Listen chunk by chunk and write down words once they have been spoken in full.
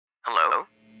Hello?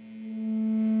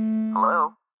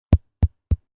 Hello?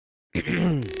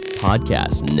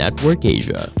 Podcast Network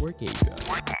Asia.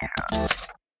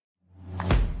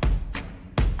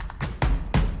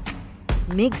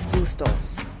 Migs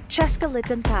Bustos, Cheska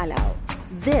Litan Calao.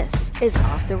 This is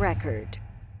Off the Record.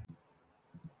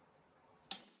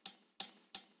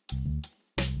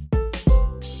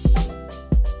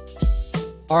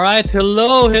 All right,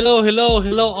 hello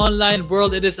online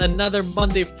world. It is another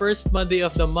Monday, first Monday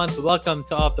of the month. Welcome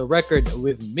to Off the Record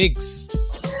with Migs.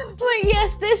 Well,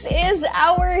 yes, this is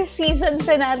our season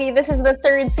finale. This is the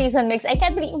third season, Mix. I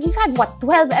can't believe we've had,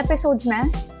 12 episodes na?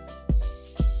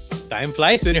 Time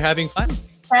flies when you're having fun.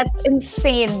 That's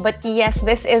insane. But yes,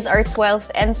 this is our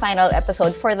 12th and final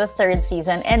episode for the third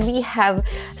season. And we have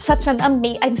such an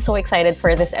I'm so excited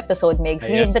for this episode, Migs.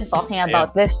 We've been talking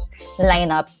about this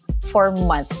lineup for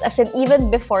months. As in,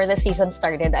 even before the season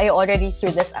started, I already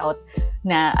threw this out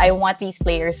na I want these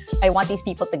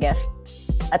people to guest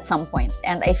at some point.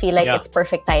 And I feel like it's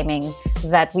perfect timing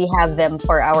that we have them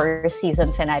for our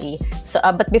season finale. So,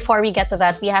 but before we get to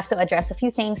that, we have to address a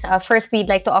few things. First, we'd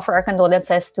like to offer our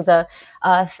condolences to the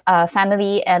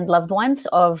family and loved ones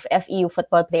of FEU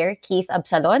football player Keith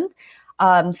Absalon.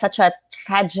 Such a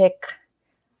tragic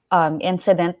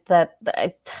incident that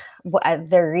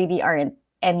there really aren't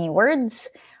any words.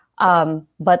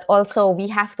 But also, we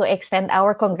have to extend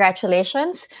our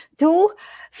congratulations to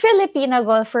Filipina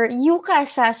golfer Yuka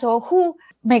Saso, who,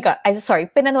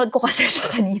 pinanood ko kasi siya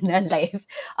kanina live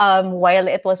while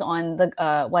it was on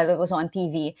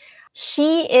TV.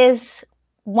 She is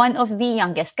one of the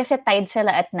youngest kasi tied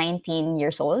sila at 19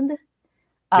 years old.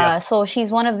 So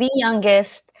she's one of the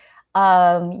youngest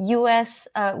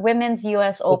women's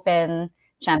US Open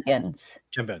champions.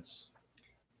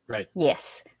 Right.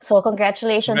 Yes. So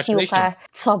congratulations. Yuka.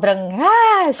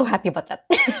 Sobrang so happy about that.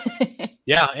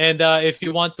 Yeah, and if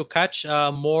you want to catch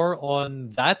more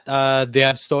on that, they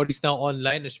have stories now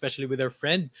online, especially with her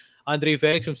friend Andre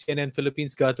Felix from CNN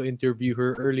Philippines. Got to interview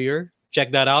her earlier.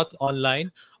 Check that out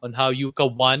online on how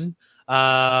Yuka won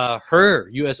her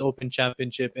US Open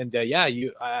Championship. And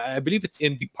I believe it's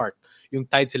in the park. Yung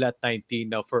tied sila at 19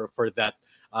 now for that.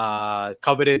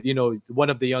 Coveted, one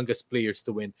of the youngest players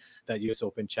to win that US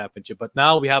Open Championship. But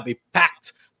now we have a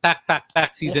packed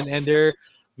season ender.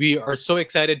 We are so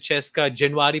excited, Cheska.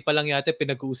 January pa lang yata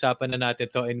pinag-uusapan na natin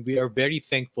to, and we are very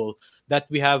thankful that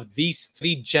we have these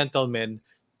three gentlemen,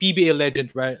 PBA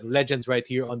legends right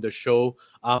here on the show.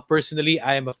 Personally,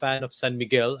 I am a fan of San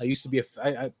Miguel. I used to be a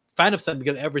fan of San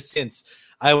Miguel ever since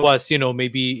I was,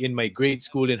 maybe in my grade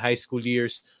school and high school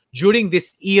years. During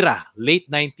this era,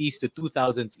 late 90s to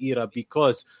 2000s era,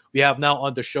 because we have now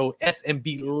on the show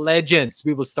SMB legends.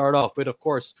 We will start off with, of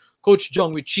course, Coach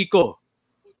Jong with Chico,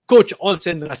 Coach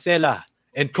Olsen Racela,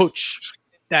 and Coach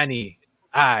Danny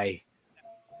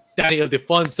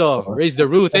Ildefonso. Raise the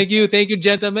roof. Thank you,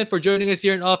 gentlemen, for joining us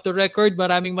here in Off the Record.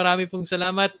 Maraming pong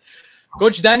salamat.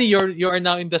 Coach Danny, you are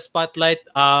now in the spotlight.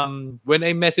 When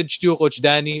I messaged you, Coach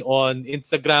Danny, on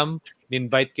Instagram,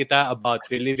 invite kita about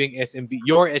reliving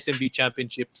your SMB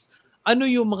championships. Ano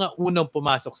yung mga unang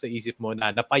pumasok sa isip mo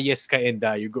na napayes ka and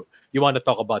you want to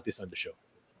talk about this on the show?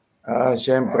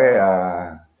 Siyempre,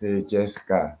 si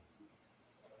Cheska.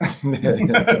 Si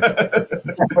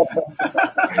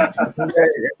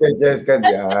Cheska,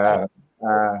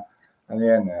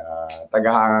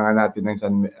 tagahanga natin ng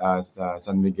sa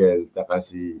San Miguel, taka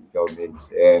si Ikaw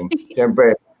Migs. And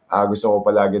siyempre, gusto ko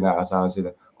palagi nakasama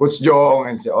sila Coach Jong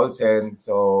and si Olsen.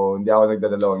 So, hindi ako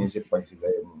nagdadalawang isip pag sila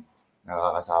yung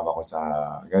nakakasama ko sa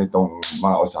ganitong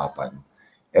mga usapan.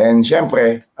 And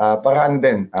syempre, paraan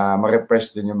din,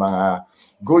 ma-refresh din yung mga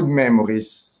good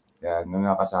memories. Yan, nung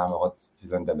nakasama ko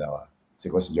silang dalawa. Si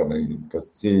Coach Jong and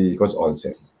si Coach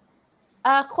Olsen.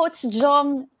 Coach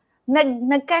Jong,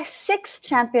 nagka-6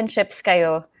 championships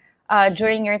kayo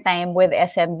during your time with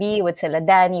SMB, with sila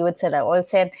Danny, with sila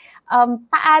Olsen.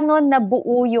 Paano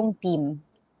nabuo yung team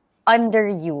under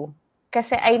you?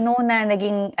 Kasi I know na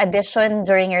naging addition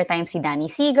during your time si Danny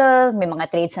Seagal, may mga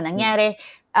trades na nangyari.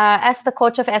 As the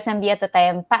coach of SMB at the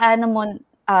time, paano mo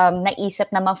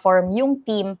naisip na ma-form yung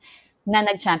team na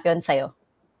nag-champion sa'yo?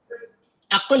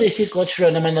 Actually, si Coach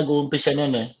Ron naman nag-uumpisa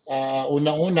nun eh.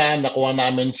 Unang-una, nakuha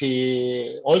namin si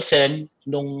Olsen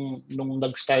nung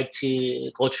nag-start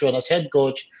si Coach Ron as head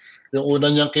coach. Yung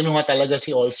unang niyang kinuha talaga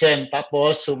si Olsen.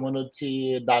 Tapos, sumunod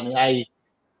si Danny I.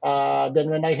 Then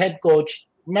when I head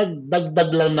coach,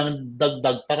 nagdagdag lang ng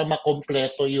dagdag para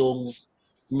makompleto yung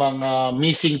mga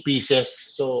missing pieces.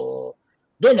 So,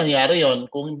 doon nangyari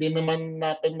yon. Kung hindi naman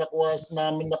nakuha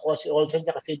si Olsen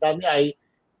at si Danny I,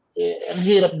 ang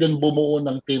hirap din bumuo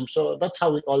ng team. So, that's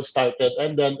how it all started.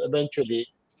 And then, eventually,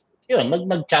 yun,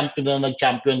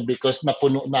 nag-champion because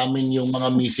napuno namin yung mga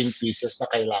missing pieces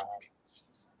na kailangan.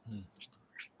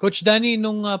 Coach Danny,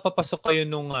 nung papasok kayo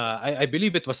nung, I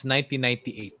believe it was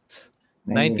 1998.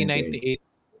 1998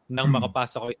 nang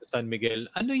makapasok kayo sa San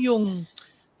Miguel, ano yung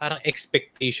parang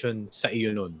expectation sa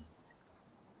iyo nun?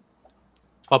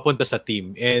 Papunta sa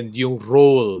team and yung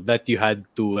role that you had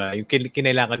to, yung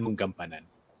kinailangan mong gampanan?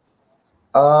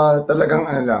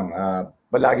 Talagang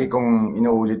palagi kong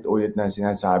inuulit-ulit na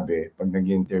sinasabi pag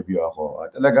nag-interview ako.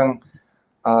 Talagang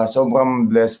sobrang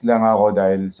blessed lang ako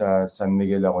dahil sa San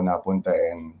Miguel ako napunta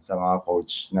and sa mga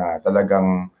coach na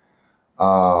talagang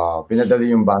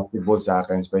pinadali yung basketball sa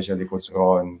akin, especially Coach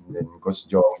Ron, then Coach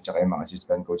Jong, tsaka yung mga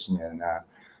assistant coach niya na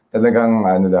talagang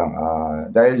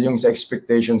dahil yung sa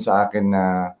expectation sa akin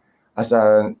na as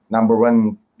a number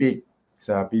 1 pick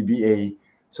sa PBA,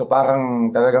 so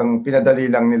parang talagang pinadali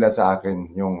lang nila sa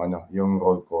akin yung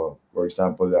role ko. For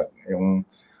example, yung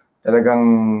talagang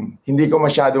hindi ko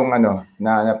masyadong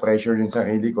na pressure yung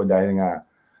sarili ko dahil nga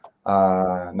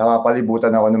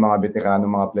napapalibutan ako ng mga veterano,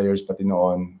 mga players pati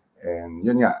noon. And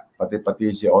yun nga,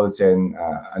 pati si Olsen,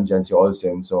 andyan si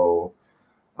Olsen. So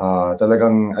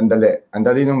talagang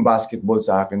andali ng basketball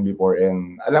sa akin before,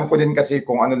 and alam ko din kasi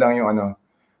kung ano lang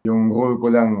yung rule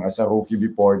ko lang as a rookie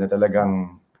before na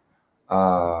talagang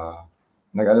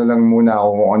nag-ano lang muna ako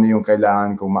kung ano yung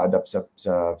kailangan kong ma-adapt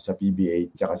sa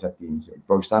PBA tsaka sa team.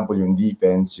 For example, yung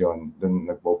defense, yun, doon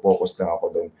nagpo-focus lang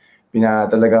ako doon.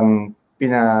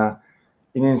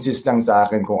 In-insist lang sa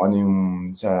akin kung ano yung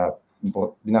sa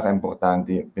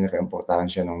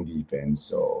pinaka-importansya ng defense.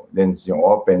 So, then yung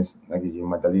offense, nagiging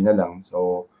madali na lang.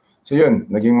 So yun,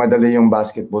 naging madali yung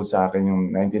basketball sa akin yung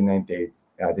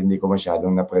 1998 at hindi ko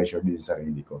masyadong na-pressure din sa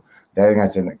sarili ko. Dahil nga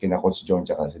kina Coach John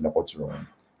tsaka sila Coach Ron.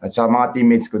 At sa mga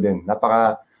teammates ko din,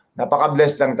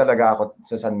 napaka-blessed lang talaga ako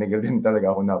sa San Miguel din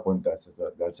talaga ako napunta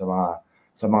dahil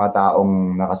sa mga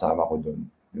taong nakasama ko doon.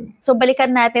 So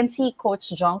balikan natin si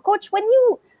Coach John. Coach, when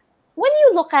you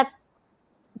look at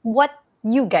what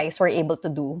you guys were able to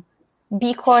do,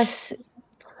 because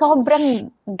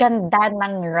sobrang ganda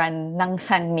ng run ng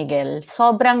San Miguel.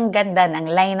 Sobrang ganda ng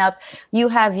lineup. You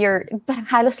have parang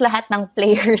halos lahat ng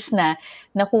players na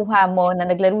nakuha mo, na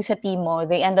naglaro sa team mo,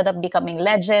 they ended up becoming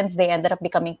legends, they ended up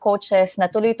becoming coaches, na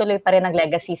tuloy-tuloy pa rin ang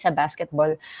legacy sa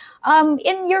basketball.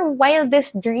 In your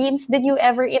wildest dreams, did you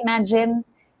ever imagine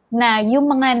na yung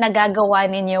mga nagagawa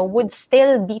ninyo would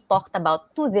still be talked about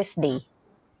to this day?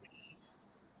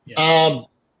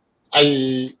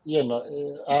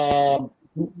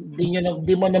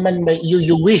 Di mo naman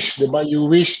you wish, 'di ba? You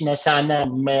wish na sana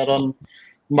meron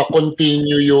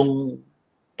ma-continue yung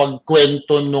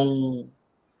pagkwento nung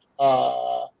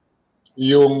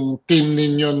yung team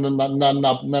ninyo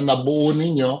na nabuo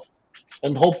ninyo,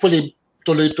 and hopefully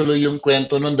tuloy-tuloy yung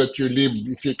kwento nun, that you leave,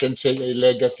 if you can say, a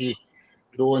legacy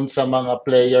doon sa mga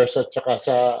players at saka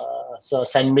sa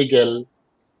San Miguel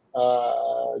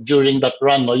during that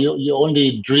run. No? You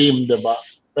only dream, 'di ba?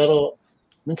 Pero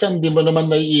minsan hindi mo naman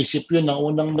naiisip yun.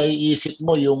 Ang unang naiisip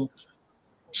mo yung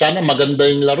sana maganda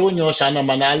yung laro nyo, sana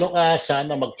manalo ka,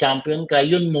 sana mag-champion ka,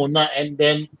 yun muna. And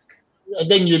then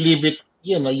you leave it,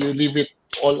 you leave it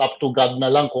all up to God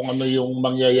na lang kung ano yung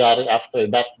mangyayari after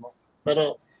that. No?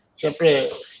 Pero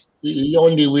siyempre, you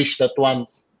only wish that one.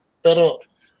 Pero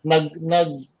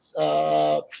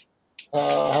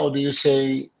how do you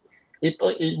say,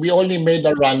 we only made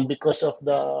a run because of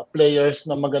the players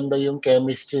na maganda yung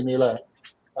chemistry nila.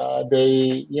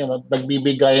 They,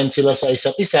 nagbibigayan sila sa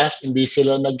isa't isa, hindi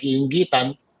sila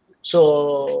nag-iinggitan.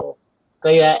 So,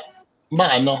 kaya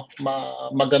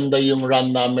maganda yung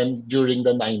run namin during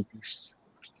the 90s.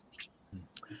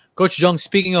 Coach Jong,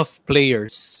 speaking of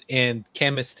players and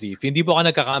chemistry, if hindi po ka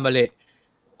nagkakamali,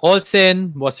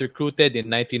 Olsen was recruited in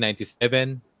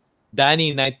 1997,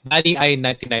 Danny I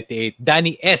 1998,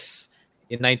 Danny S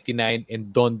in 99, and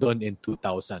Don in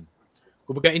 2000.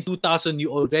 Kumbaga, in 2000,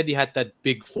 you already had that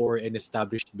Big Four and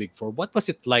established Big Four. What was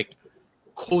it like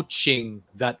coaching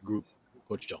that group,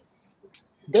 Coach Jong?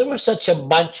 There were such a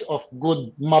bunch of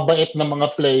good, mabait na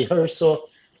mga players. So,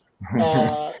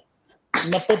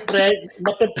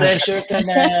 nape-pressure ka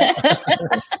na.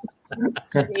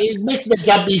 It makes the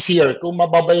job easier kung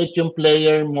mababait yung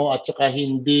player mo at saka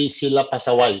hindi sila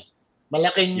pasaway.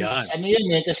 Malaking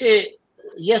yan kasi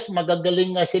yes,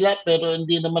 magagaling nga sila pero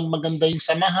hindi naman maganda yung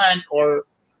samahan or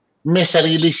may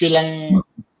sarili silang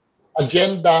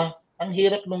agenda. Ang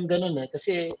hirap nung ganun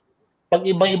kasi pag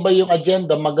iba-iba yung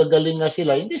agenda, magagaling nga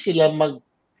sila, hindi sila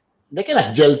they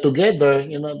cannot gel together,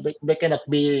 they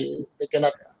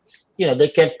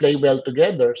can't play well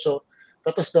together. So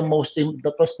that was the most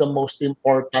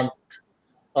important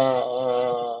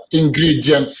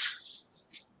ingredient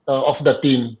of the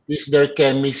team. Is their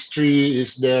chemistry,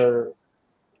 is their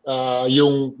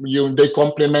yung they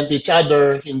complement each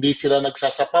other, hindi sila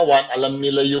nagsasapawan, alam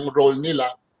nila yung role nila.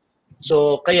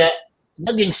 So kaya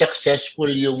naging successful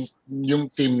yung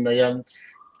team na yan.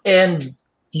 And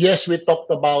yes, we talk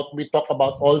about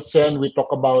Olsen, we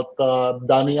talk about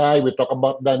Danny Ai, we talk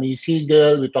about Danny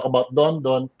Siegel, we talk about Don,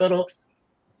 pero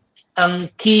ang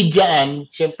key dyan,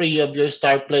 syempre you have your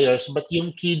star players, but yung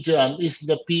key dyan is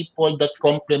the people that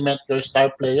complement your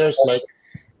star players, like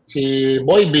si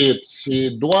Boybit,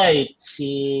 si Dwight,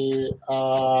 si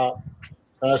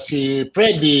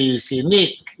Freddy, si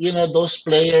Nick, those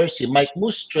players, si Mike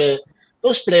Mustre,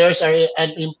 those players are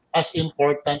as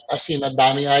important as sina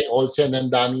Danny Ai, Olsen,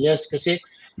 and Danny S. Kasi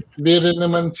di rin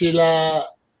naman sila,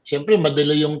 siyempre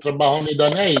madali yung trabaho ni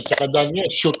Danny Ai, tsaka Danny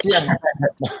S, shoot yan.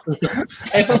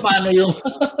 Ay, paano yung...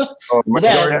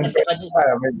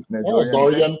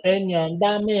 Dorian Peña, ang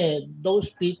dami.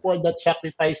 Those people that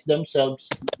sacrifice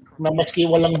themselves na maski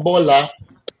walang bola,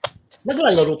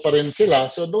 naglalaro pa rin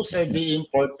sila. So those are the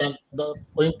important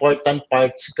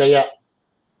parts. Kaya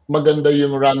maganda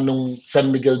yung run nung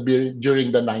San Miguel Beer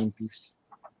during the 90s.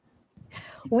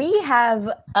 We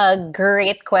have a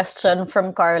great question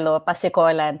from Carlo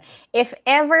Pasicolan. If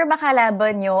ever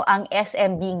makalaban nyo ang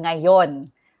SMB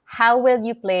ngayon, how will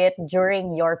you play it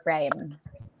during your prime?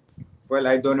 Well,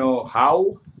 I don't know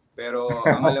how, pero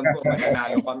ang alam ko,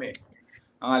 mananalo kami.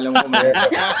 Ang alam ko,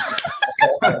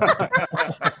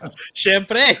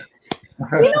 Siyempre!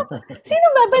 Sino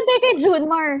babantay kay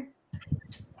Junmar?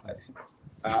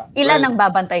 Ilan ang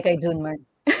babantay kay Junmar?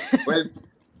 Well,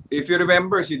 if you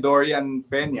remember, si Dorian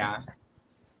Peña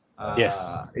yes,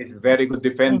 is a very good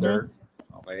defender.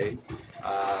 Okay?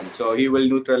 So he will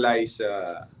neutralize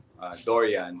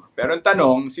Dorian. Pero ang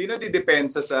tanong, sino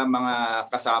didepensa sa mga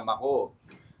kasama ko?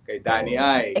 Kay Danny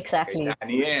Ai, exactly. Kay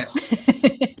Danny S.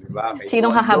 Diba? Kay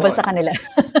Sinong hahabol sa kanila?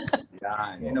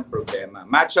 Yan ang problema.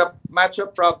 Matchup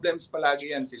problems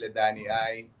palagi yan sila Danny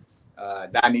Ai,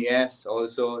 Danny S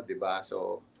also, 'di ba?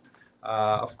 So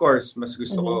of course, mas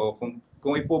gusto ko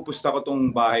kung ipupusta ko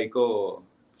tong bahay ko,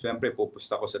 siyempre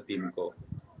pupusta ko sa team ko.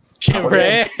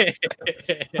 Siyempre.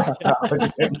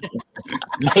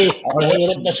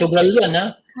 Mahirap na sugal yan,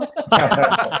 ha?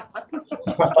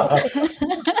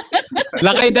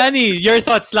 Lakay Danny, your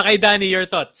thoughts. Lakay Danny, your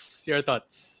thoughts.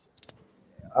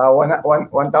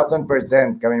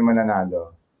 1,000% kami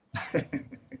mananalo.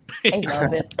 I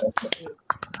love it.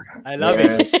 I love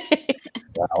it.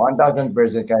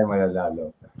 1,000% kami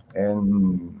mananalo.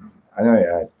 And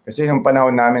kasi yung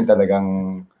panahon namin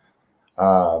talagang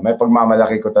may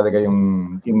pagmamalaki ko talaga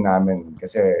yung team namin.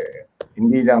 Kasi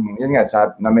hindi lang, yun nga,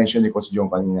 na-mention ni Coach Jong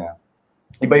kanina,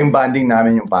 iba yung bonding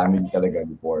namin, yung family talaga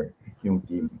before yung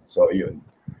team. So, yun.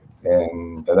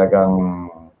 And talagang,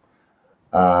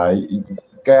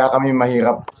 kaya kami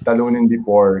mahirap talunin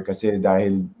before kasi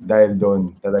dahil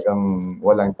doon talagang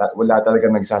wala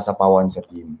talagang nagsasapawan sa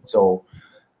team. So,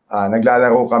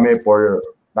 naglalaro kami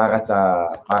para sa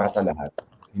lahat.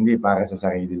 Hindi para sa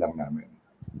sarili lang namin.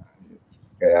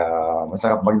 Kaya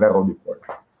masarap maglaro before.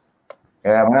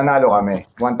 Kaya mananalo kami,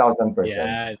 1,000%.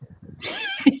 Yeah.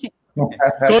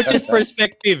 Coach's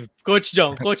perspective. Coach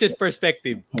Jong, coach's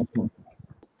perspective.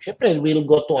 Siyempre, we'll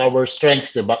go to our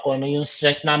strengths, diba? Kung ano yung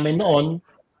strength namin noon,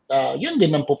 yun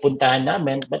din ang pupuntahan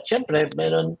namin. But siyempre,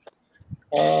 meron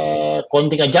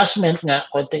konting adjustment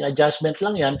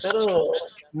lang yan. Pero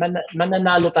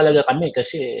mananalo talaga kami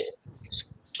kasi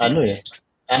ang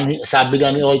sabi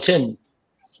nga ni Olsen,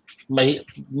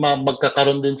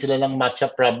 magkakaroon din sila ng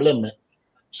matchup problem.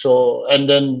 So,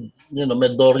 and then,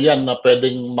 may Dorian na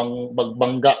pwedeng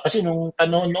magbangga. Kasi nung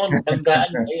panahon noon,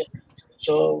 banggaan.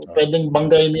 So, pwedeng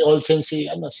banggay ni Olsen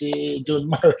si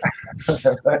Junmar.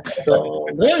 So,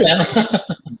 gano'n yan.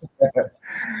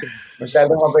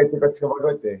 Masyadong mabait si Coach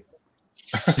kumagot eh.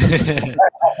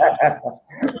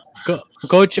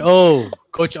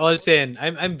 Coach Olsen,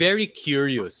 I'm very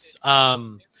curious.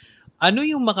 Ano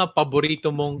yung mga paborito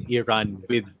mong i-run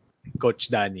with Coach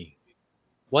Danny?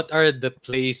 What are the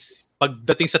plays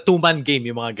pagdating sa two-man game,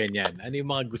 yung mga ganyan? Ano yung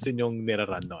mga gusto nyong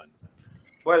nirarun doon?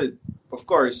 Well, of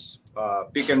course,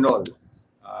 pick and roll.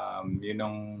 I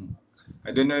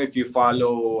don't know if you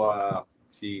follow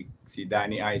si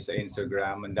Danny Ai sa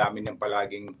Instagram. Ang dami niyang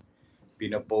palaging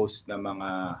pinopost na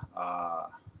mga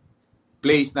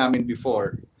plays namin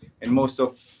before. And most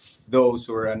of those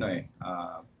were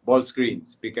ball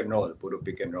screens, pick and roll, puro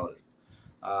pick and roll.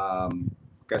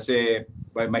 Kasi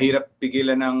mahirap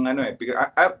pigilan ng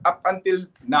up until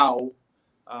now,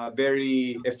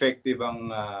 very effective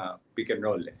ang pick and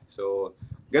roll. So,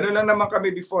 gano'n lang naman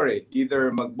kami before .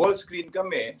 Either mag-ball screen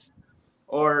kami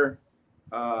or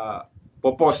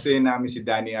popostehin namin si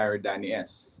Danny I or Danny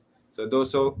S. So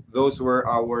those were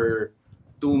our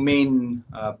two main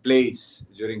plays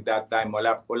during that time.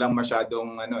 Walang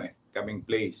masyadong kaming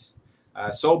plays.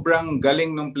 Sobrang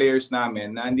galing ng players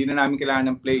namin na hindi na namin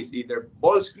kailangan ng plays, either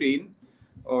ball screen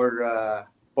or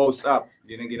post up.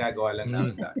 Yun ang ginagawa lang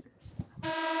namin dati.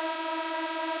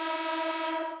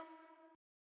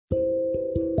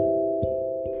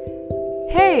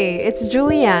 Hey, it's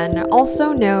Julianne,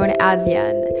 also known as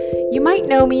Yen. You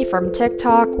might know me from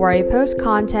TikTok, where I post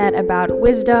content about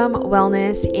wisdom,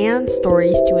 wellness, and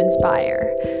stories to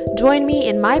inspire. Join me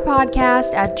in my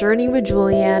podcast at Journey with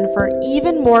Julianne for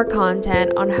even more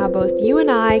content on how both you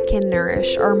and I can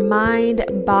nourish our mind,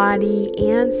 body,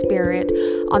 and spirit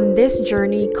on this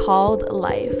journey called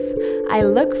life. I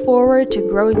look forward to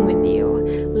growing with you.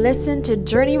 Listen to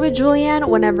Journey with Julianne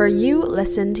whenever you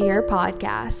listen to your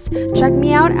podcasts. Check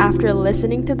me out after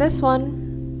listening to this one.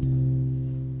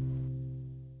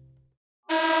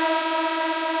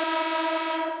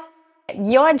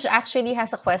 Yodge actually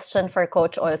has a question for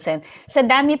Coach Olsen. Sa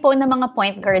dami po ng mga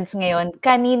point guards ngayon,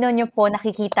 kanino nyo po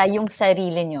nakikita yung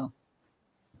sarili nyo?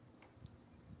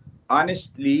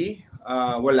 Honestly,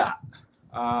 wala.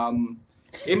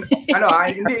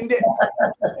 Hindi.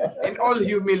 In all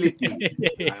humility.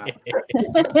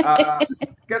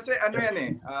 Kasi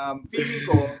feeling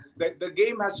ko the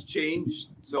game has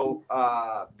changed so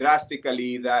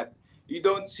drastically that you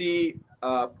don't see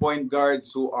point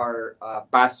guards who are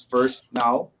pass first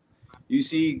now. You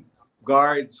see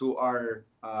guards who are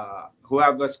who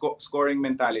have a scoring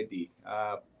mentality.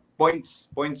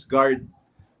 Points guard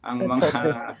ang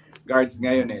mga guards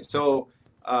ngayon eh. So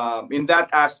in that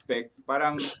aspect,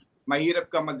 parang mahirap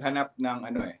ka maghanap ng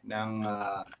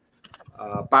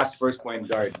pass first point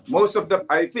guard.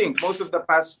 I think most of the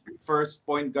pass first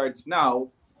point guards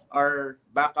now are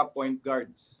backup point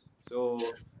guards. So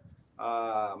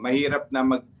mahirap na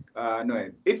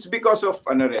it's because of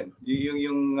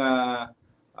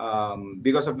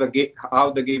because of the game, how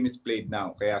the game is played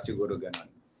now, kaya siguro ganon.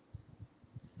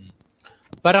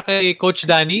 Para kay Coach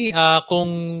Danny,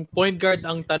 kung point guard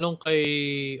ang tanong kay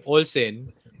Olsen,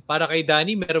 para kay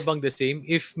Danny, meron bang the same?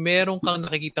 If meron kang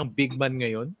nakikitang big man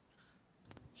ngayon,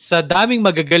 sa daming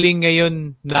magagaling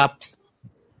ngayon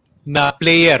na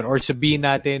player or sabihin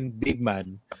natin big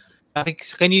man,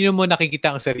 kanino mo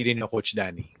nakikita ang sarili ni Coach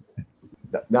Danny?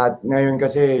 Ngayon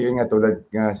kasi, yun nga tulad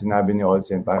nga sinabi ni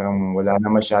Olsen, parang wala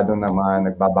na masyadong na mga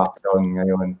nagbabackdown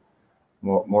ngayon.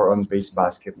 More on pace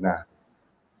basket na.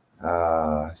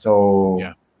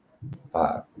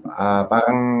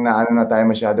 Parang naano na tayo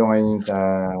masyado ngayon sa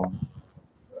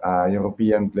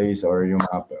European plays or yung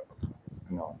mga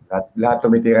lahat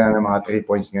tumitira na ng mga 3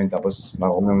 points ngayon tapos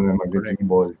marunong na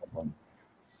mag-dribble.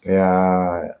 Kaya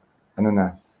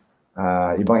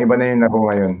ibang-iba na yung laro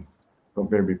ngayon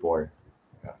compared before.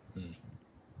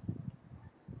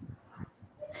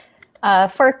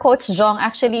 For Coach Jong,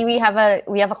 actually we have a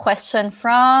question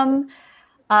from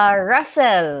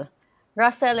Russell.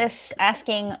 Russell is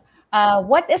asking,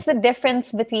 what is the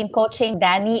difference between coaching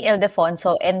Danny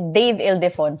Ildefonso and Dave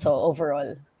Ildefonso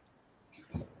overall?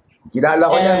 Kilala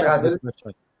ko yan, Russell.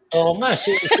 Oo nga,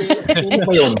 sino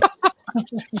ba yun?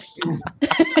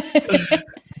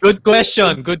 Good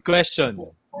question.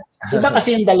 Iba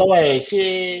kasi yung dalawa eh.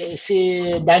 Si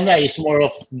Danya is more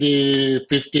of the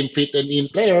 15 feet and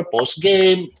in player, post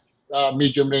game,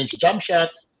 medium range jump shot,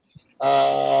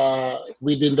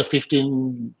 within the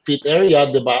 15 feet area,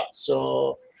 diba?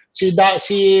 So si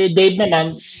Dave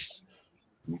naman,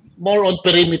 more on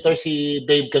perimeter si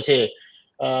Dave kasi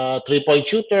 3-point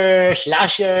shooter,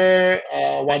 slasher,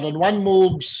 one-on-one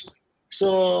moves.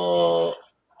 So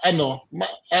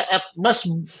mas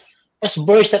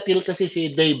versatile kasi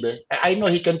si Dave eh. I know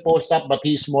he can post up but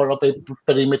he's more of a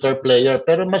perimeter player,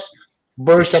 pero mas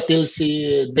versatile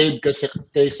si Dave kasi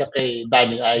kaysa kay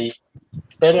Danny I.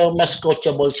 Pero mas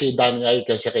coachable si Danny I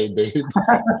kasi kay Dave.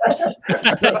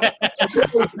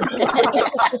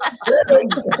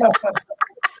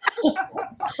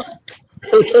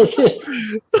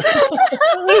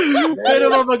 Pero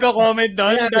ba magka-comment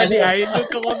doon, Danny I?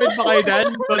 Magka-comment ba kayo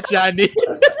doon, Coach Danny?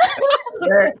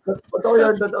 Totoo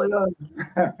yun.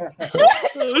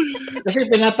 Kasi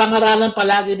pinapangaralan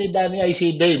palagi ni Danny I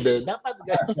si Dave eh. Dapat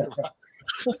gano'n.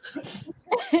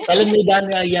 Alam ni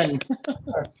Danny I yan.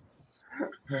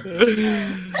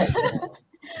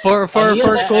 For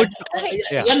coach,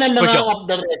 yan ang mga off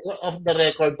the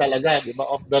record talaga, di ba?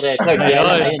 Off the record.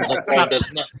 Yan recorded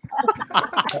na.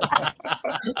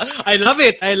 I love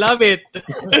it.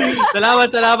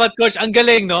 Salamat, coach. Ang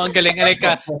galing, no? Ang galing. Like,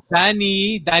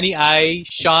 Danny I,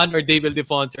 Sean, or Dave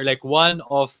Ildefonso are like one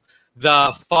of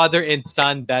the father and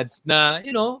son dads na,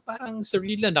 parang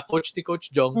sarili lang, na-coach ni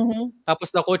Coach Jong.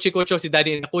 Tapos na-coach ni Coach Jong si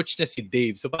Danny, and na-coach na si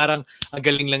Dave. So parang ang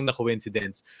galing lang na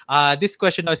coincidence. This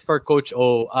question is for Coach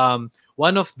O.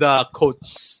 One of the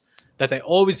quotes that I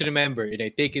always remember and I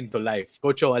take into life,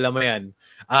 Coach O, alam mo yan,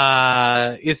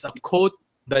 is a quote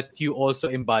that you also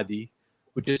embody,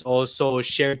 which is also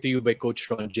shared to you by Coach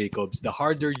Ron Jacobs. The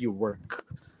harder you work,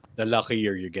 the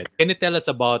luckier you get. Can you tell us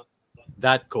about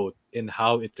that quote and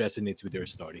how it resonates with your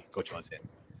story, Coach Olsen?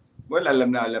 Well,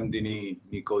 alam na alam din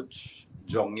ni Coach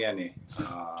Jong yan eh.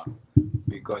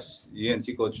 Because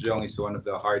si Coach Jong is one of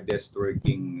the hardest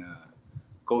working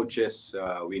coaches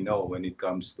we know when it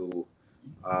comes to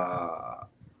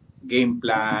game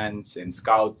plans and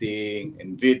scouting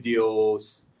and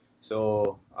videos.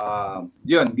 So,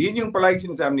 yun yung palagi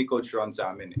sinasabi ni Coach Ron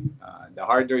sa amin eh. The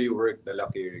harder you work, the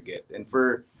luckier you get. And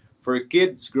for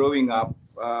kids growing up,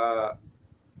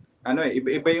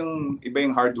 iba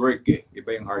yung hard work eh.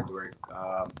 Iba yung hard work.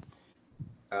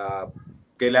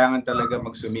 Kailangan talaga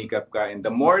magsumikap ka, and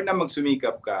the more na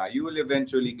magsumikap ka, you will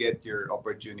eventually get your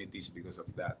opportunities because of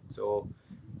that. So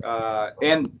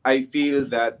and I feel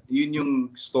that yun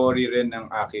yung story rin ng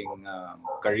aking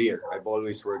career. I've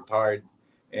always worked hard,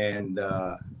 and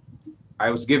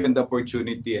I was given the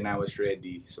opportunity and I was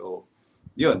ready. So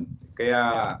yun,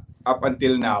 kaya up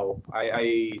until now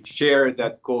I share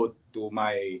that quote to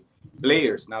my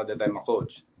players now that I'm a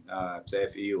coach. Sa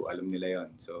FEU, alam nila yon.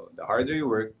 So the harder you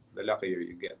work, the luckier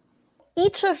you get.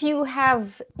 Each of you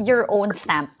have your own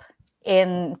stamp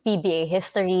in PBA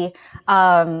history.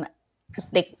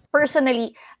 Like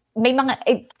personally, may mga,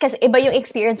 kasi iba yung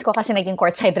experience ko kasi naging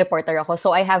courtside reporter ako.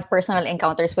 So I have personal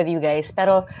encounters with you guys.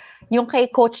 Pero yung kay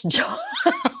Coach Jong,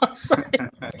 sorry,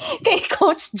 kay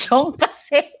Coach Jong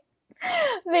kasi,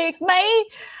 like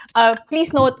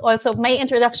please note also, my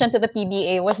introduction to the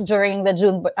PBA was during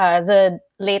the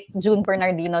late June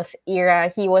Bernardino's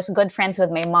era. He was good friends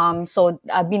with my mom, so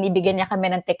binibigyan niya kami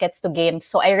ng tickets to games.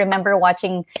 So I remember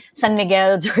watching San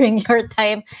Miguel during your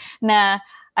time na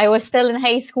I was still in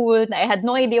high school. I had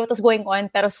no idea what was going on,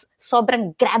 pero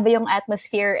sobrang grabe yung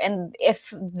atmosphere. And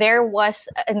if there was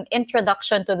an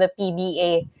introduction to the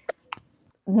PBA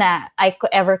na I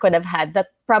ever could have had,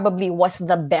 that probably was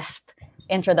the best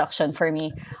introduction for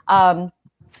me.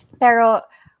 Pero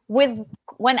when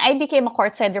I became a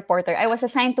courtside reporter, I was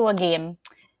assigned to a game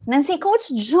nang si Coach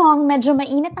Jong medyo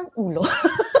mainit ang ulo.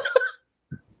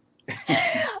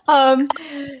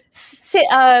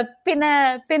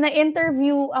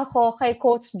 Pina-interview ako kay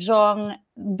Coach Jong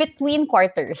between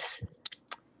quarters.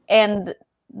 And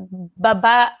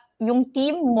baba yung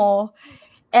team mo.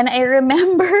 And I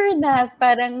remember na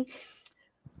parang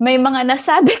may mga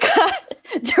nasabi ka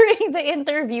during the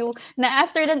interview na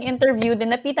after the interview,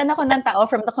 dinapitan ako ng tao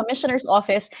from the commissioner's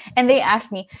office and they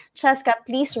asked me, Cheska,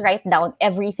 please write down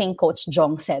everything Coach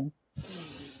Jong said.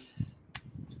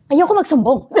 Ayoko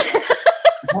magsumbong.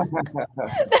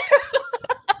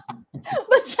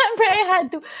 But syempre, I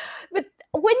had to. But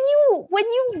when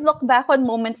you look back on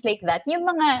moments like that, yung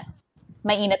mga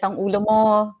mainit ang ulo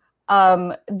mo,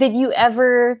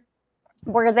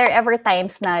 were there ever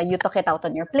times na you took it out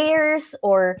on your players,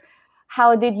 or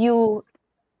how did you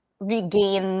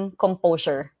regain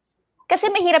composure? Kasi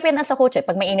mahirap yan as a coach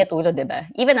pag mainit ulo, di ba?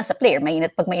 Even as a player,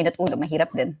 pag mainit ulo,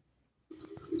 mahirap din.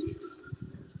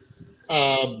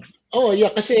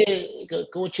 Kasi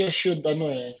coaches should,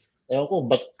 ewan ko,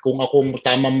 but kung ako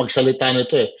tamang magsalita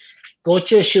nito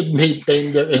coaches should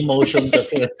maintain their emotion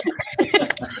kasi.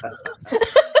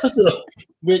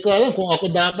 Hindi ko alam kung ako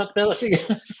dapat, pero sige.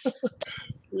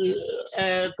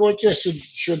 Coaches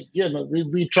should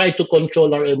we try to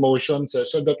control our emotions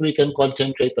so that we can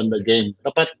concentrate on the game.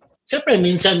 Dapat, siyempre,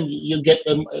 minsan you get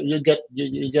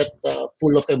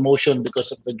full of emotion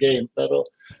because of the game. Pero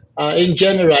in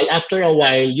general, after a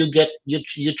while, you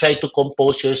try to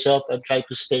compose yourself and try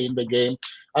to stay in the game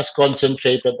as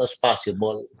concentrated as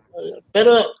possible.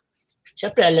 Pero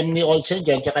siyempre, alam ni Olsen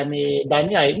dyan, tsaka ni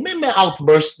Danny ay, may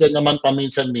outbursts din naman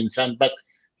paminsan-minsan, but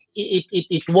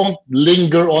it won't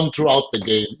linger on throughout the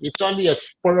game. It's only a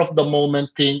spur of the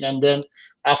moment thing, and then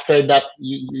after that,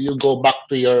 you go back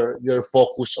to your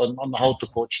focus on how to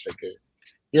coach the game.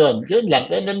 Yun lang.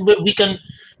 And then we can,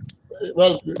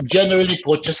 generally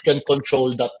coaches can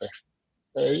control that.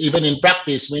 Even in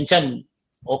practice, minsan,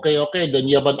 okay, then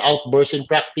you have an outburst in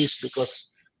practice because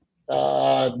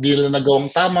di na nagawang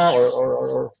tama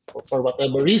or for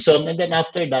whatever reason, and then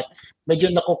after that medyo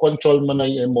nako-control mo na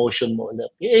yung emotion mo ulit.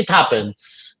 It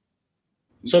happens.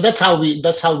 So that's how we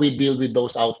deal with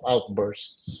those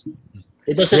outbursts.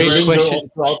 It doesn't linger on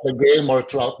throughout the game or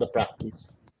throughout the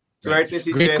practice. Swerte si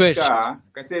Great Jessica, question.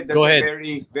 kasi that's Go a ahead.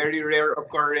 very very rare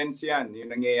occurrence yan. Yung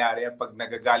nangyayari yan pag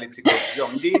nagagalit si Coach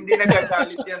Jong. Hindi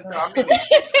nagagalit yan sa amin eh.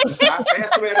 Kaya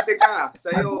swerte ka.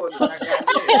 Sa'yo,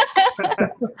 nagagalit.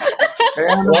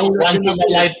 Once in a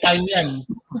lifetime yan.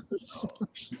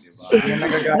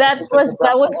 That was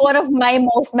one of my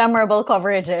most memorable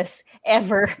coverages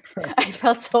ever. I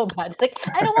felt so bad. Like,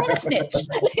 I don't want to snitch.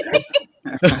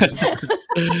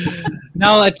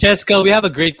 Now, at Cheska, we have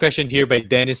a great question here by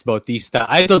Dennis Bautista.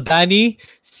 Idol Danny,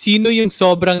 sino yung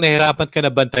sobrang nahirapan ka na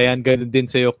bantayan? Ganun din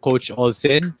sa'yo, Coach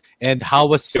Olsen. And how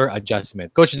was your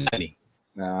adjustment? Coach Danny.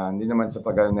 Hindi naman sa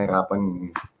pag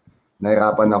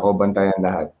nahirapan ako bantayan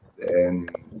lahat. And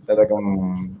talagang,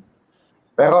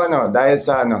 pero dahil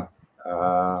sa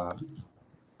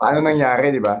paano nangyari,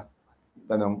 di ba?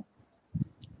 Tanong.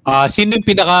 Sino yung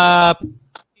pinaka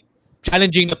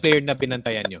challenging na player na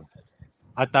binantayan nyo?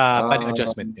 At paano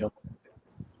adjustment nyo?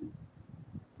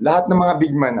 Lahat ng mga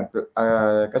big man.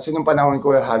 Kasi nung panahon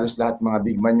ko, halos lahat mga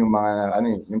big man, yung mga,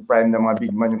 yung prime ng mga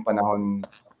big man yung panahon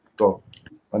ko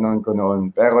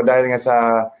noon. Pero dahil nga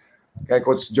kay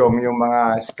Coach Jong, yung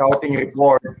mga scouting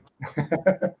report,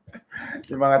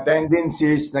 yung mga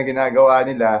tendencies na ginagawa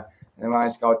nila, yung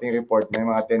mga scouting report, may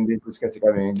mga tendencies kasi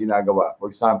kami yung ginagawa.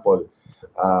 For example,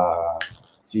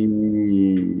 si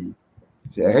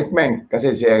Eric Menk.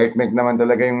 Kasi si Eric Menk naman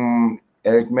talaga yung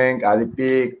Eric Menk, Ali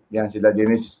Pic, yan sila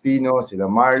Dennis Espino, sila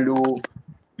Marlu,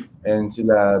 and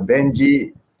sila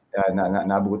Benji.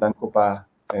 Naabutan ko pa.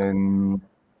 And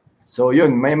so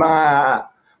yun, may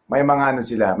mga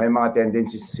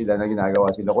tendencies sila na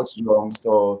ginagawa sila Coach Jong.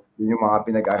 So yun yung mga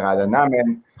pinag-aralan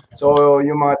namin. So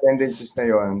yung mga tendencies na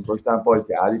yun, for example,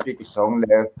 si Ali Pic is strong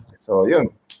left. So yun,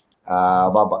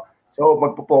 So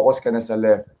magpo-focus ka na sa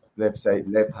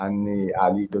left hand ni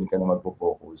Ali, doon ka na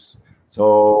magpo-focus.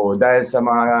 So dahil sa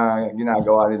mga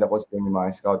ginagawa nila po sa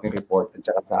mga scouting report at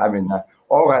saka sa amin na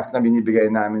oras na binibigay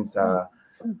namin sa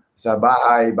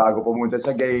bahay bago pumunta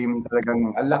sa game,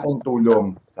 talagang ang laking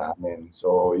tulong sa amin.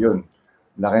 So yun,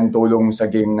 laking tulong sa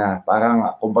game na parang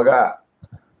kumbaga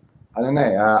alam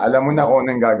mo na kung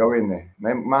anong gagawin eh.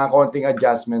 May mga konting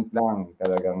adjustment lang,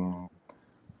 talagang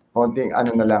konti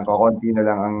na lang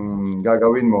ang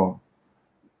gagawin mo.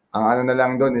 Ang na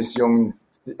lang doon is yung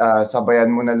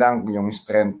sabayan mo na lang yung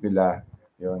strength nila.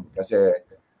 Yun. Kasi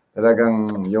talagang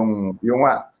yung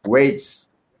weights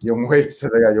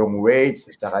talaga, yung weights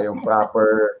at saka yung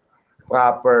proper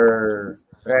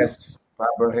rest,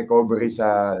 proper recovery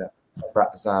sa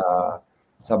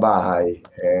bahay.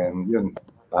 And yun,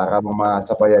 para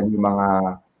masabayan yung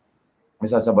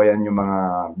mga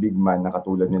big man na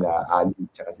katulad nila Ali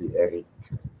at si Eric.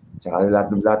 Tsaka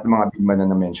lahat ng mga big man na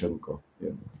na-mention ko.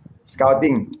 Yun.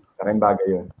 Scouting, karing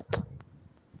bagay yun.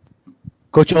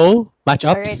 Coach O,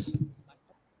 matchups?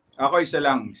 Ako isa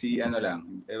lang,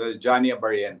 Johnny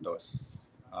Barrientos.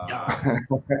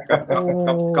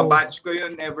 Kabatch ko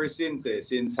yun ever since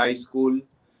high school.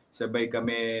 Sabay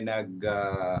kami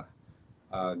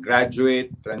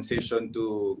graduate, transition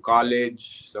to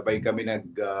college, sabay kami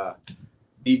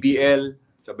PBL,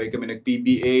 sabay kami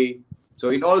PBA. So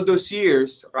in all those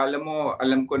years,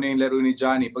 alam ko na yung laro ni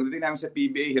Johnny. Pagdating namin sa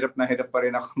PBA, hirap na hirap pa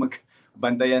rin ako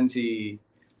magbantayan si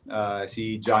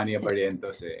Johnny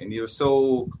Barrientos. And he was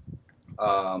so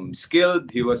skilled,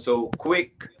 he was so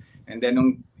quick. And then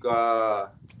nung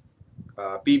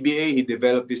PBA, he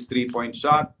developed his 3-point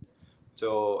shot.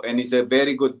 So, and he's a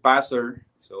very good passer.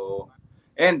 So,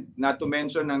 and not to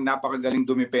mention, ang napakagaling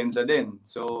dumipensa din.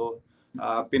 So,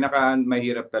 pinaka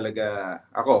mahirap talaga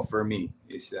for me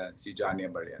is si Johnny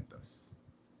Barrientos.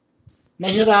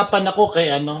 Nahirapan ako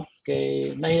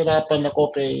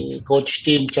kay Coach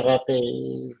Tim tsaka kay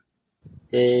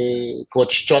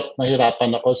Coach Chot.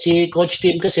 Nahirapan ako. Si Coach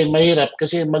Tim kasi mahirap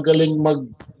kasi magaling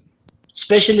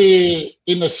especially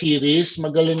in a series,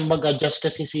 magaling mag-adjust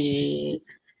kasi si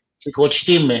Coach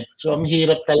Tim eh. So ang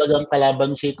hirap talagang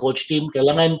kalaban si Coach Tim.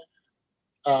 Kailangan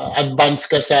advance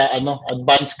ka sa anong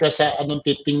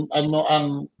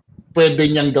ang pwede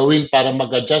niyang gawin para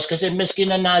mag-adjust kasi maski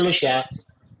nanalo siya,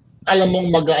 alam mong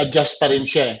mag-a-adjust pa rin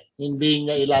siya. Hindi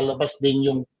niya ilalabas din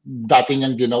yung dati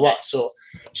niyang ginawa. So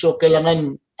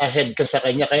kailangan ahead ka sa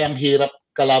kanya kaya ang hirap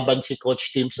kalaban si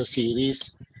Coach Tim sa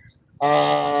series.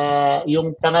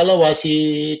 Yung pangalawa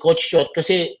si Coach Shot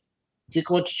kasi si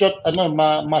Coach Shot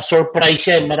ma-surprise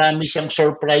siya, marami siyang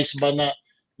surprise ba na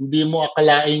hindi mo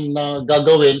akalaing na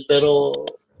gagawin pero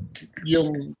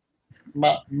yung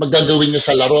magagawin niya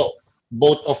sa laro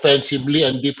both offensively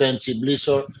and defensively.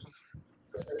 So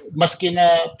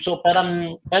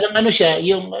parang siya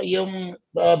yung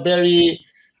very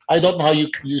I don't know how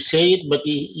you say it, but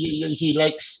he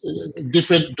likes to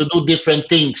do different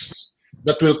things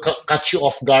that will catch you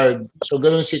off guard. So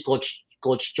ganun si Coach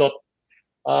Chot.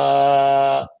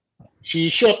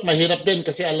 Si Shot, mahirap din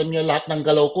kasi alam niya lahat ng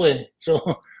galaw ko eh. So,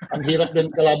 ang hirap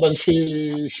din kalaban si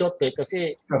Shot eh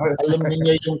kasi alam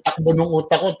niya yung takbo ng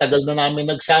utak ko, tagal na namin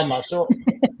nagsama. So,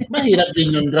 mahirap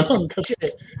din yung gano'n kasi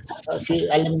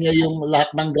alam niya yung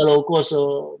lahat ng galaw ko. So,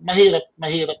 mahirap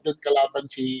din kalaban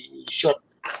si Shot.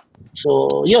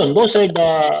 So, yun, those are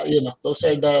the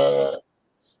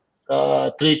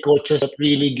three coaches that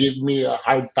really give me a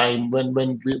hard time when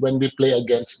we play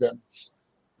against them.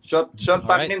 Shot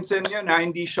Parkinson yun ha,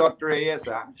 hindi Shot Reyes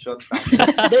ha. Shot Parkinson.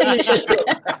 Yung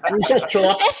isa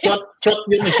shot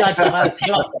yung isa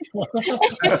shot.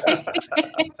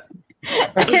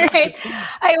 Right.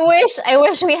 I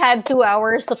wish we had 2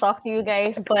 hours to talk to you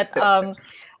guys, but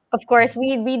of course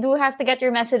we do have to get your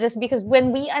messages because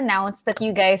when we announced that you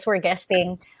guys were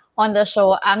guesting on the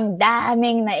show, ang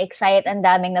daming na excite, ang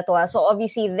daming natuwa. So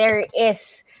obviously there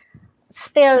is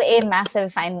still a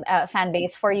massive fan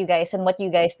base for you guys and what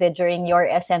you guys did during your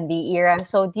SMB era.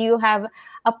 So do you have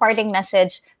a parting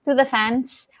message to the fans?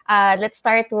 Let's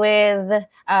start with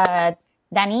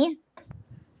Danny.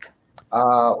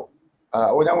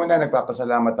 Unang-una,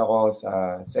 nagpapasalamat ako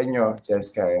sa inyo,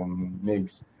 Cheska and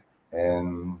Migs,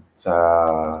 and sa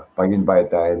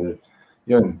pag-invite dahil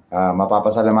yun,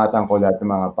 mapapasalamatan ko lahat ng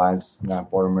mga fans na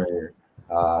former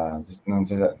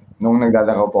nung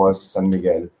naglalaro po sa San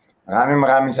Miguel.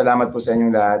 Maraming salamat po sa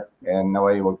inyong lahat and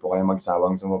naway wag po kayong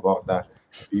magsawang sumuporta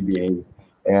sa PBA.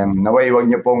 And naway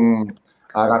wag niyo pong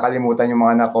kakalimutan yung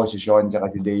mga anak ko, si Sean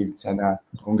at si Dave. Sana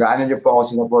kung gaano niyo po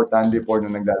ako sinuportahan before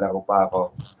nung naglalaro pa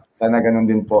ako, sana ganun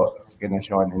din po kina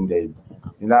Sean and Dave.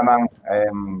 Yun lamang,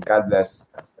 God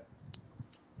bless.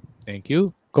 Thank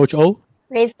you. Coach O?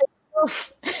 Raise the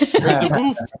roof. Raise the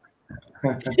roof.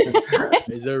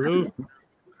 Raise the roof.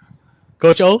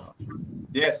 Coach O?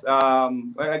 Yes.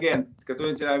 Well, again,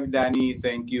 katulad sinabi Danny,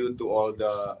 thank you to all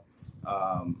the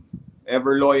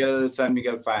ever loyal San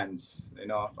Miguel fans.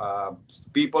 You know,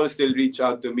 people still reach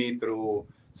out to me through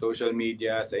social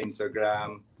media, sa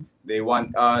Instagram. They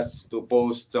want us to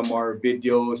post some more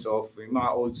videos of yung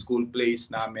mga old school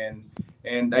plays namin.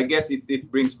 And I guess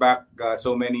it brings back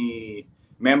so many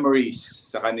memories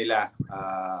sa kanila.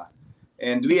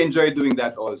 And we enjoy doing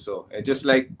that also. Just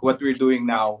like what we're doing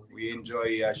now, we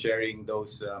enjoy sharing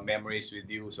those memories with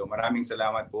you. So maraming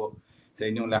salamat po sa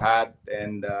inyong lahat.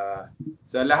 And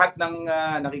sa lahat ng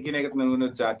nakikinig at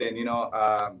nanonood sa atin,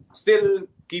 still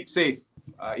keep safe.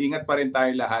 Ingat pa rin tayo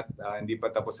lahat. Hindi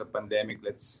pa tapos sa pandemic.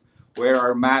 Let's wear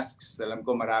our masks. Alam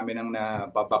ko marami nang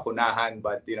napapakunahan,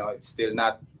 but it's still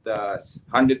not 100%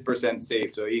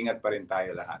 safe. So ingat pa rin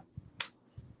tayo lahat.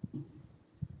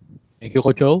 Thank you,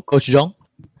 Coach O. Coach Jong?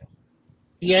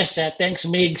 Yes, thanks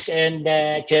Migs and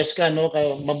Cheska.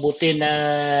 Mabuti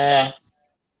na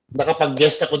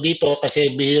nakapag-guest ako dito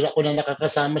kasi bihira ko na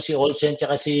nakakasama si Olsen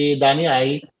at si Danny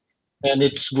Ay. And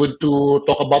it's good to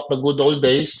talk about the good old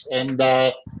days. And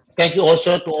thank you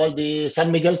also to all the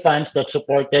San Miguel fans that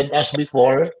supported us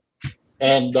before.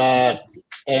 And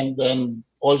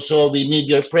also we need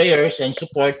your prayers and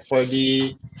support for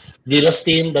the Gilas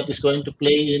team that is going to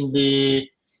play in the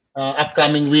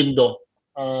upcoming window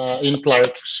in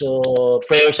Clark. So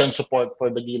prayers and support for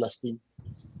the Gilas team.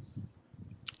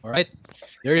 All right.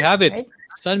 There you have it. Right.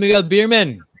 San Miguel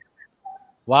Beermen.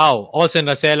 Wow. Olsen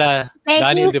Racela.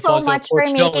 Thank you so much for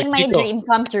making my dream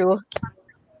come true.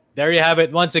 There you have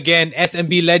it. Once again,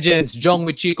 SMB legends, Jong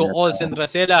Wichiko, Olsen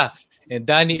Racela, and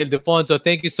Danny Ildefonso.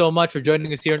 Thank you so much for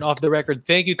joining us here on Off the Record.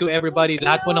 Thank you to everybody,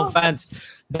 lahat po ng fans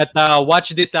that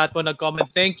watch this, lahat po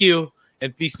nag-comment. Thank you.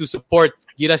 And please do support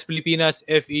Gilas Pilipinas,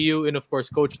 FEU, and of course,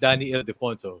 Coach Danny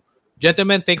Ildefonso.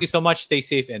 Gentlemen, thank you so much. Stay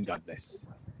safe and God bless.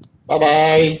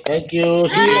 Bye-bye. Thank you.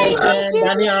 See you,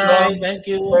 Danny. Thank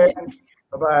you.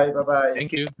 Bye-bye.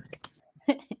 Thank you.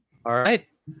 All right.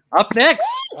 Up next.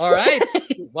 All right.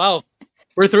 Wow.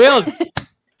 We're thrilled.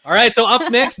 All right. So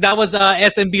up next, that was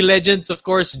SMB legends, of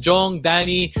course, Jong,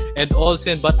 Danny, and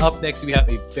Olsen. But up next, we have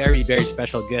a very, very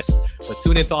special guest. But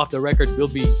tune into Off the Record.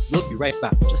 We'll be right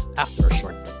back just after a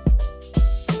short break.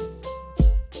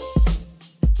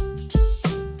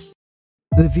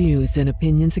 The views and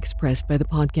opinions expressed by the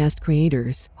podcast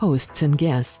creators, hosts, and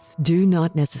guests do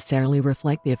not necessarily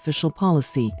reflect the official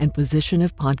policy and position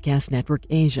of Podcast Network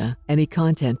Asia. Any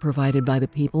content provided by the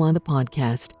people on the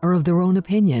podcast are of their own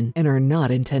opinion and are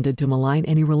not intended to malign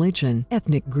any religion,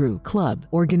 ethnic group, club,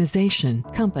 organization,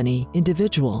 company,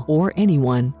 individual, or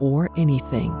anyone or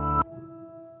anything.